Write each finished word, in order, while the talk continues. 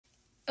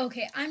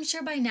Okay, I'm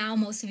sure by now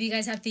most of you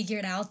guys have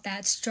figured out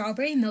that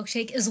strawberry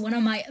milkshake is one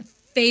of my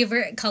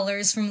favorite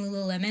colors from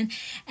Lululemon.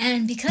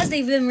 And because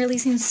they've been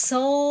releasing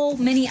so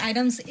many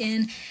items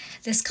in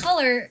this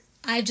color,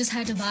 I've just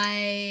had to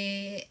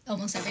buy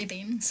almost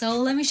everything. So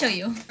let me show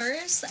you.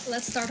 First,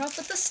 let's start off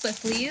with the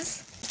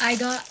Swiftleys. I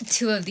got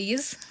two of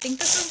these. I think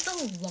this is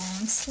the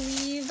long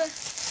sleeve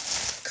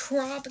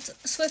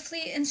cropped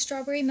Swiftly in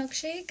strawberry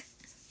milkshake.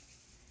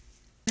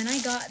 Then I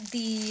got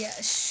the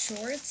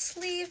short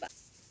sleeve.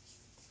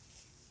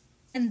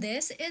 And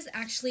this is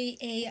actually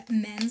a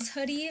men's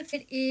hoodie.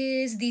 It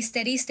is the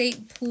Steady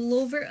State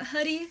pullover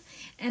hoodie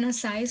and a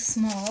size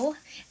small.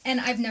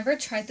 And I've never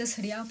tried this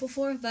hoodie out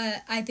before,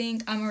 but I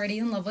think I'm already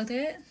in love with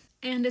it.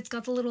 And it's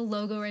got the little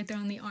logo right there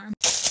on the arm.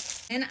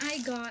 And I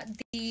got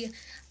the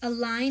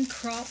Align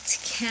cropped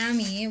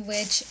cami,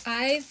 which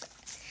I've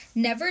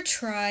never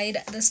tried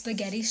the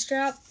spaghetti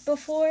strap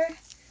before.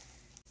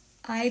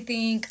 I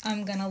think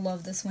I'm gonna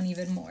love this one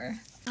even more.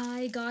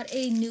 I got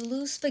a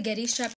Nulu spaghetti strap